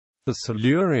The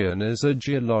Silurian is a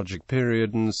geologic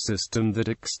period and system that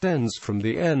extends from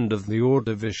the end of the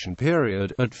Ordovician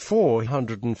period, at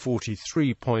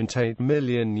 443.8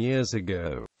 million years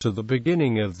ago, to the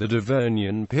beginning of the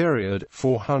Devonian period,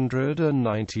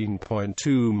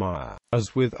 419.2 Mya.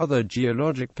 As with other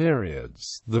geologic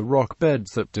periods, the rock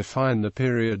beds that define the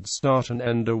period's start and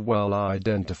end are well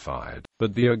identified,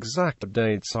 but the exact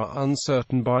dates are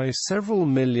uncertain by several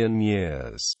million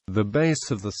years. The base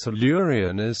of the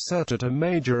Silurian is set at a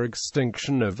major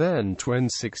extinction event when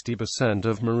 60%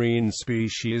 of marine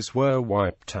species were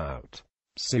wiped out.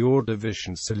 See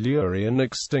Ordovician-Silurian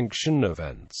extinction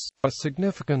events. A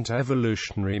significant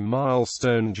evolutionary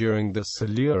milestone during the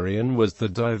Silurian was the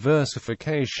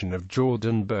diversification of jawed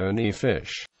and bony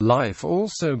fish. Life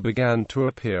also began to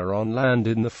appear on land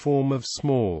in the form of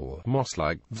small,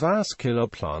 moss-like, vascular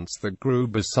plants that grew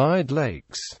beside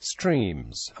lakes,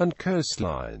 streams, and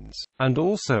coastlines, and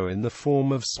also in the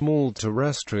form of small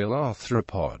terrestrial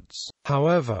arthropods.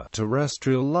 However,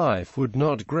 terrestrial life would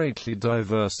not greatly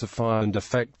diversify and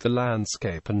affect the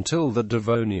landscape until the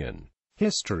Devonian.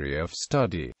 History of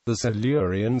study. The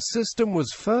Silurian system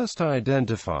was first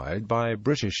identified by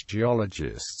British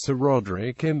geologist Sir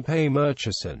Roderick Impey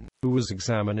Murchison, who was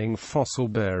examining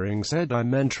fossil-bearing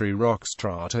sedimentary rock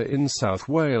strata in South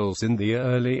Wales in the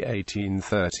early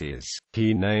 1830s.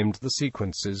 He named the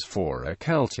sequences for a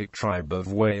Celtic tribe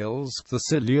of Wales, the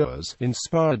Silures,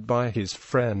 inspired by his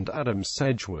friend Adam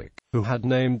Sedgwick, who had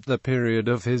named the period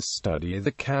of his study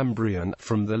the Cambrian,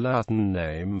 from the Latin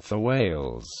name for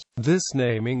Wales. This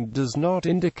naming does not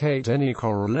indicate any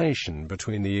correlation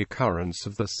between the occurrence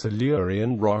of the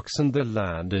Silurian rocks and the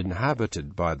land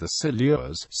inhabited by the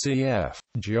Silures. Cf.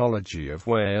 Geology of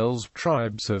Wales,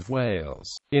 Tribes of Wales.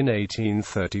 In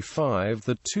 1835,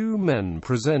 the two men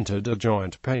presented a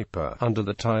joint paper under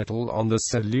the title On the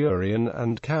Silurian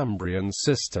and Cambrian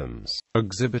Systems,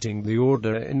 exhibiting the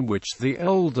order in which the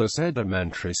older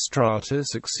sedimentary strata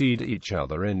succeed each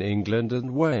other in England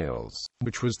and Wales,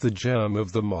 which was the germ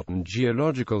of the modern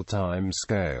geological time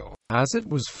scale. As it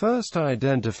was first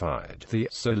identified, the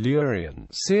Silurian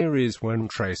series, when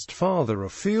traced farther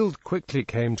afield, quickly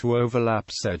came to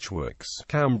overlap Sedgwick's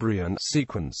Cambrian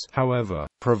sequence, however,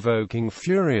 provoking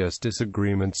furious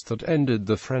disagreements that ended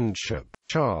the friendship.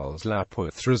 Charles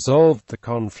Lapworth resolved the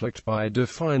conflict by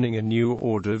defining a new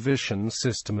Ordovician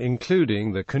system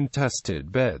including the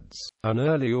contested beds. An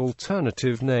early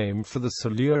alternative name for the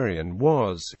Silurian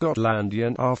was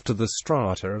Gotlandian, after the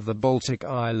strata of the Baltic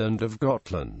island of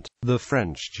Gotland. The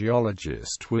French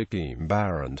geologist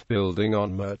Bøckman, building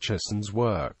on Murchison's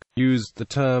work, used the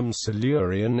term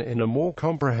Silurian in a more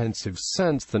comprehensive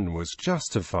sense than was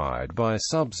justified by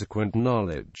subsequent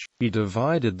knowledge. He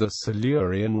divided the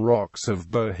Silurian rocks of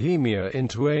Bohemia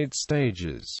into 8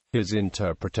 stages. His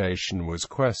interpretation was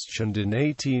questioned in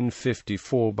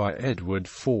 1854 by Edward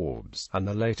Forbes, and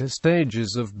the later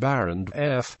stages of Barrand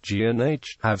F, G and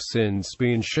H have since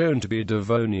been shown to be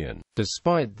Devonian.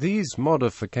 Despite these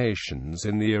modifications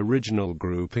in the original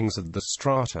groupings of the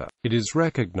strata, it is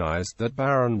recognized that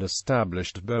Barrand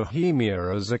established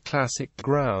Bohemia as a classic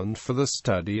ground for the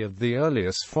study of the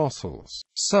earliest fossils.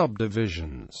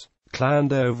 Subdivisions.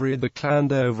 Clandovary. The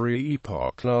Clandovary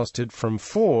epoch lasted from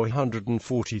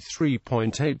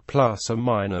 443.8 plus or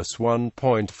minus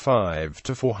 1.5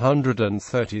 to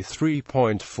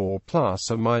 433.4 plus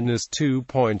or minus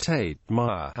 2.8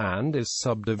 Mya, and is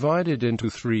subdivided into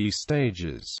 3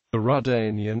 stages. The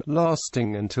Rudanian,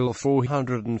 lasting until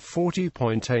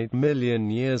 440.8 million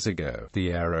years ago,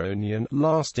 the Aaronian,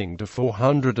 lasting to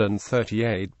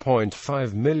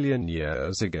 438.5 million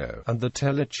years ago, and the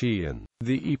Telechian.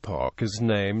 The epoch is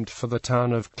named for the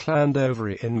town of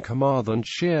Clandovary in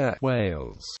Carmarthenshire,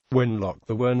 Wales. Wenlock.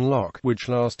 The Wenlock, which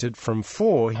lasted from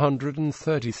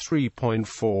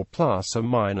 433.4 plus or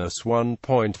minus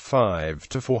 1.5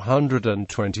 to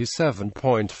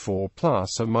 427.4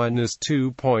 plus or minus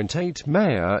 2.8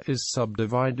 Mya, is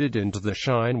subdivided into the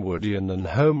Shinewoodian and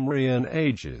Homerian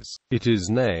ages. It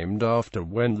is named after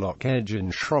Wenlock Edge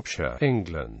in Shropshire,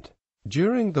 England.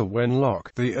 During the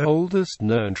Wenlock, the oldest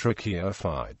known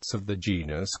tracheophytes of the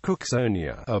genus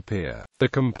Cooksonia appear. The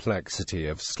complexity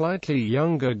of slightly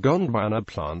younger Gondwana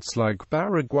plants like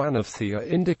Baragwanathea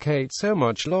indicates a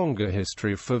much longer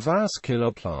history for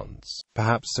vascular plants,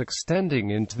 perhaps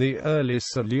extending into the early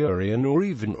Silurian or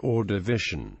even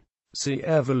Ordovician. See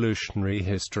evolutionary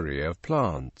history of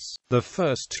plants. The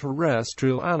first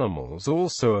terrestrial animals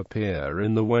also appear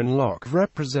in the Wenlock,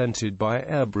 represented by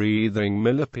air-breathing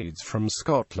millipedes from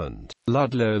Scotland.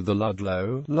 Ludlow. The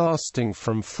Ludlow, lasting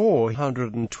from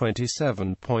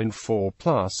 427.4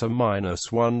 plus or minus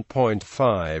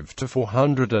 1.5 to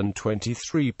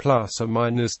 423 plus or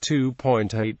minus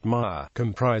 2.8 Mya,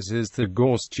 comprises the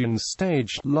Gorstian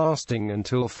stage, lasting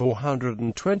until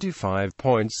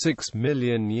 425.6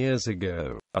 million years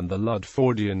ago, and the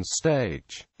Ludfordian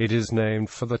stage. It is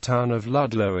named for the town of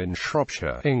Ludlow in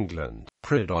Shropshire, England.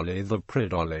 Pridolli. The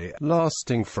Pridolli,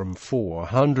 lasting from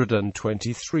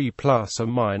 423 plus or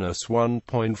minus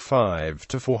 1.5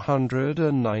 to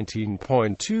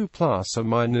 419.2 plus or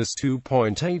minus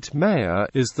 2.8 Mya,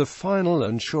 is the final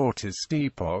and shortest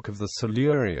epoch of the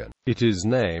Silurian. It is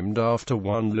named after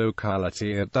one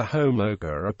locality at the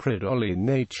Homolka Pridolli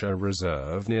Nature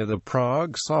Reserve near the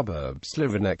Prague suburb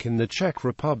Slivenek in the Czech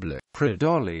Republic.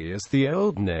 Pridolli is the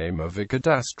old name of a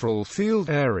cadastral field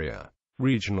area.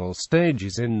 Regional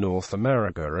stages in North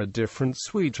America. A different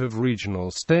suite of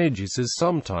regional stages is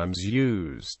sometimes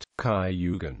used.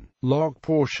 Cayugan, log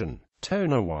portion,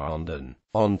 Tonawandin,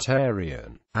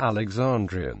 Ontarian,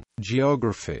 Alexandrian.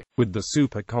 Geography. With the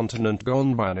supercontinent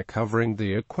Gondwana covering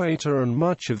the equator and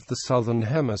much of the southern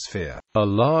hemisphere, a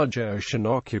large ocean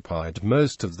occupied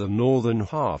most of the northern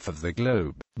half of the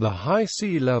globe. The high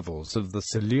sea levels of the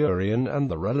Silurian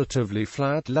and the relatively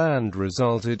flat land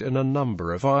resulted in a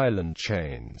number of island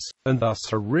chains, and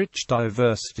thus a rich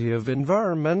diversity of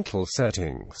environmental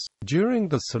settings. During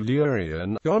the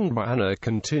Silurian, Gondwana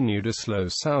continued a slow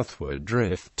southward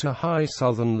drift to high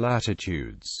southern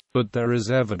latitudes, but there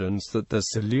is evidence that the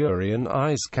Silurian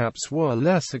ice caps were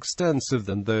less extensive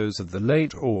than those of the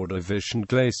late Ordovician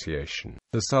glaciation.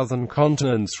 The southern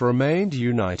continents remained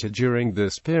united during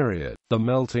this period. The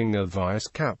melting of ice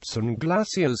caps and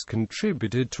glaciers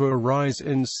contributed to a rise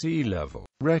in sea level,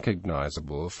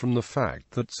 recognizable from the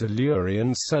fact that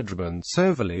Silurian sediments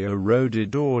overly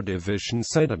eroded Ordovician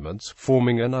sediments,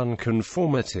 forming an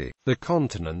unconformity. The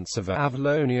continents of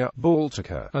Avalonia,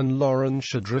 Baltica, and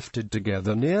Laurentia drifted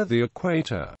together near the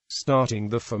equator, starting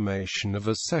the formation of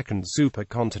a second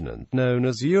supercontinent known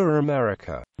as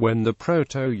Euramerica. When the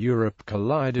Proto-Europe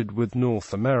collided with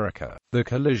North America, the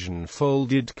collision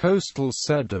folded coastal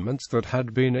sediments that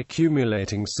had been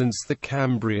accumulating since the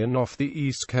Cambrian off the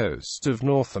east coast of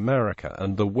North America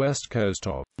and the west coast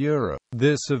of Europe.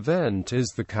 This event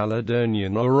is the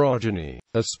Caledonian Orogeny,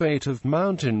 a spate of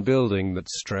mountain building that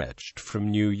stretched from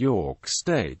New York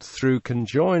State through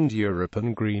conjoined Europe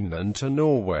and Greenland to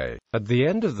Norway. At the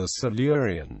end of the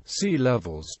Silurian, sea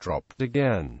levels dropped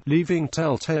again, leaving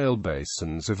telltale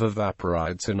basins of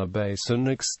evaporites in a basin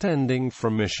extending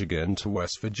from Michigan to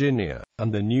West Virginia,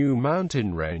 and the new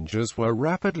mountain ranges were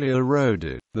rapidly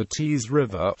eroded. The Tees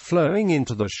River, flowing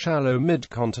into the shallow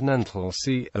mid-continental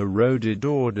sea, eroded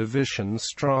Ordovician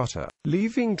strata,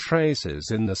 leaving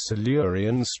traces in the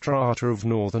Silurian strata of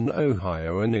northern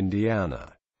Ohio and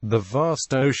Indiana. The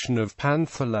vast ocean of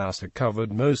Panthalassa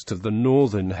covered most of the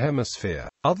northern hemisphere.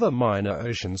 Other minor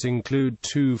oceans include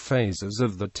two phases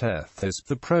of the Tethys,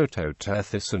 the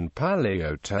Proto-Tethys and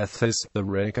Paleotethys, the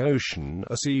Rake Ocean,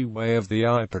 a seaway of the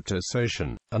Ipertus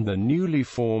Ocean, and the newly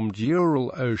formed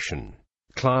Ural Ocean.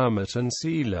 Climate and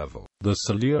sea level. The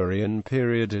Silurian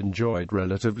period enjoyed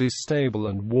relatively stable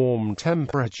and warm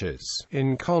temperatures,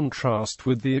 in contrast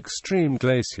with the extreme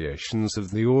glaciations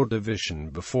of the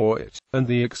Ordovician before it, and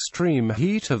the extreme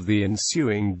heat of the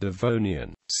ensuing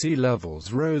Devonian. Sea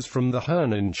levels rose from the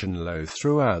Herningen low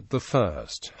throughout the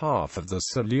first half of the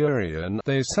Silurian.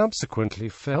 They subsequently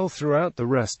fell throughout the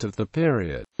rest of the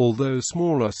period. Although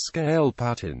smaller scale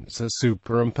patterns are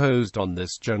superimposed on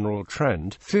this general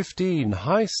trend, 15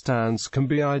 high stands can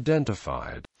be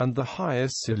identified, and the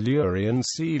highest Silurian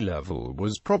sea level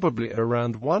was probably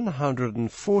around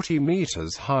 140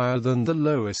 meters higher than the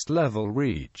lowest level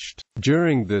reached.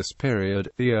 During this period,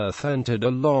 the Earth entered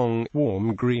a long,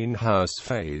 warm greenhouse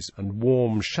phase, and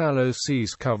warm shallow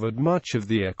seas covered much of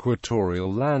the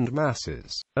equatorial land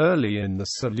masses. Early in the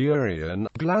Silurian,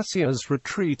 glaciers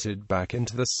retreated back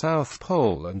into the South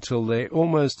Pole until they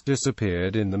almost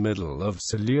disappeared in the middle of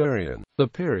Silurian. The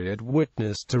period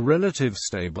witnessed a relative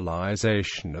stabilization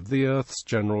stabilization of the Earth's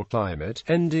general climate,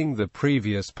 ending the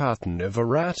previous pattern of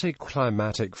erratic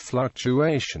climatic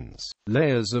fluctuations.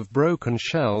 Layers of broken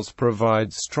shells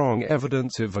provide strong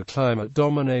evidence of a climate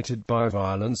dominated by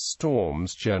violent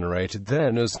storms generated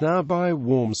then as now by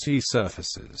warm sea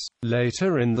surfaces.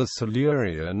 Later in the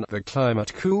Silurian, the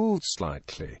climate cooled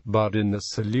slightly, but in the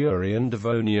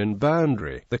Silurian-Devonian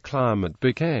boundary, the climate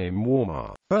became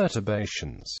warmer.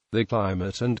 Perturbations. The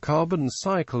climate and carbon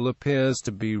cycle appears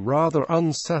to be rather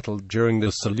unsettled during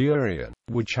the Silurian,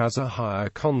 which has a higher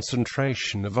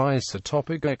concentration of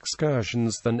isotopic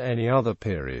excursions than any other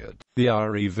period. The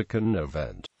Ordovician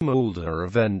event, Mulder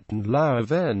event and Lau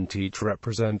event each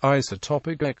represent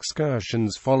isotopic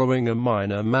excursions following a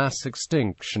minor mass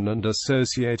extinction and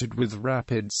associated with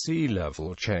rapid sea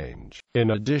level change.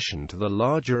 In addition to the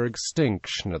larger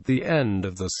extinction at the end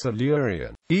of the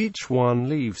Silurian, each one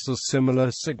leaves a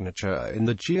similar signature in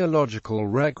the geological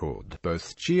record.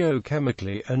 Both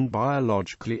geochemically and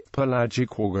biologically,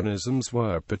 pelagic organisms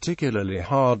were particularly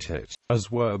hard hit,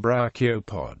 as were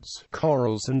brachiopods,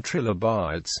 corals and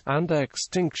trilobites, and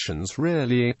extinctions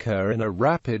rarely occur in a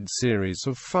rapid series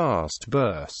of fast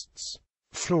bursts.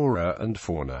 Flora and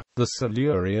fauna. The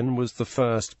Silurian was the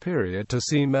first period to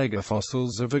see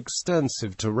megafossils of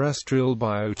extensive terrestrial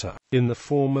biota, in the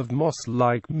form of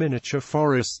moss-like miniature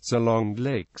forests along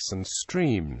lakes and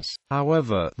streams.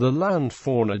 However, the land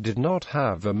fauna did not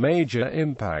have a major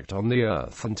impact on the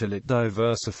Earth until it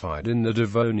diversified in the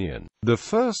Devonian. The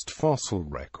first fossil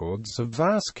records of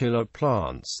vascular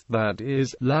plants, that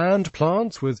is, land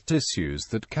plants with tissues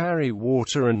that carry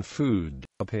water and food,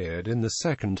 appeared in the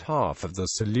second half of the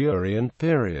Silurian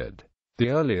period. The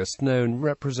earliest known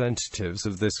representatives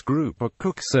of this group are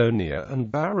Cooksonia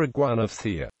and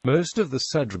Baragwanathea. Most of the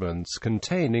sediments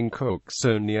containing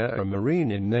Cooksonia are marine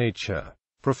in nature.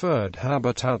 Preferred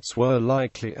habitats were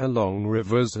likely along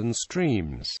rivers and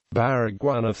streams.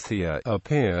 Baragwanathea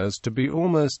appears to be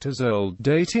almost as old,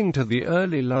 dating to the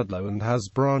early Ludlow, and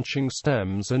has branching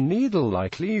stems and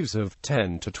needle-like leaves of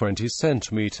 10 to 20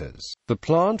 centimeters. The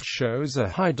plant shows a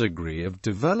high degree of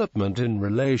development in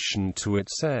relation to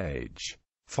its age.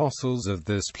 Fossils of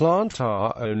this plant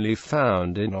are only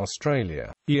found in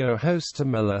Australia.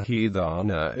 Eohostamella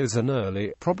heathana is an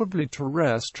early, probably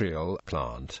terrestrial,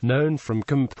 plant, known from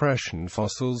compression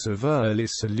fossils of early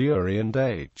Silurian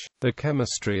age. The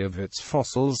chemistry of its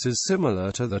fossils is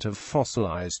similar to that of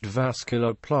fossilized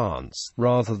vascular plants,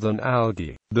 rather than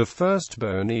algae. The first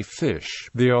bony fish,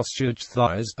 the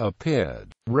years.The,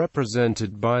 appeared,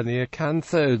 represented by the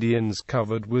acanthodians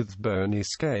covered with bony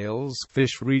scales.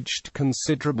 Fish reached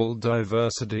considerable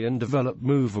diversity and developed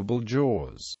movable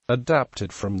jaws,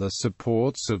 adapted from the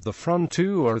supports of the front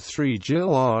 2 or 3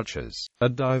 gill arches. A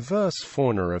diverse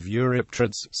fauna of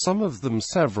Eurypterids, some of them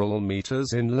several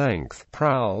meters in length,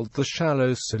 prowled the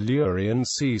shallow Silurian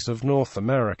seas of North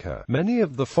America. Many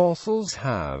of the fossils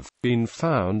have been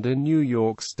found in New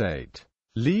York State.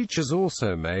 Leeches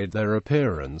also made their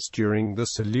appearance during the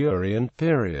Silurian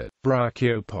period.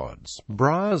 Brachiopods,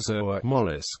 bryozoa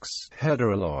mollusks,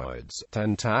 heteroloids,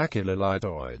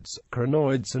 tentaculolitoids,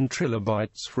 crinoids and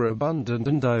trilobites were abundant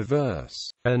and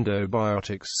diverse.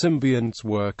 Endobiotic symbionts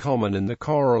were common in the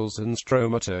corals and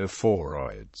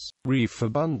stromatophoroids. Reef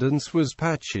abundance was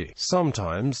patchy.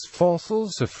 Sometimes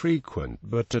fossils are frequent,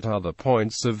 but at other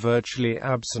points are virtually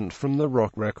absent from the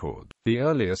rock record. The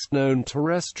earliest known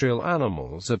terrestrial animals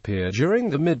appear during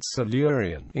the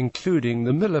mid-Silurian, including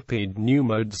the millipede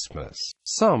Pneumodismus.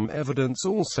 Some evidence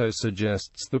also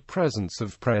suggests the presence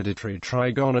of predatory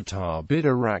trigonotarbid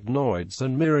arachnoids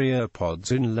and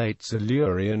myriapods in late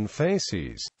Silurian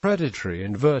facies. Predatory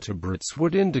invertebrates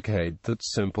would indicate that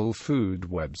simple food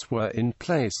webs were in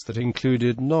place that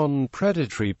included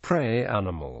non-predatory prey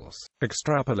animals.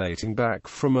 Extrapolating back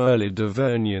from early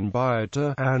Devonian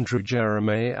biota, Andrew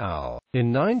Jeremy al.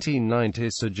 in 1990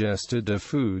 suggested a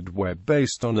food web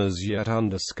based on as yet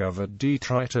undiscovered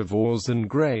detritivores and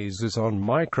grazes on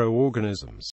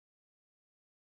microorganisms.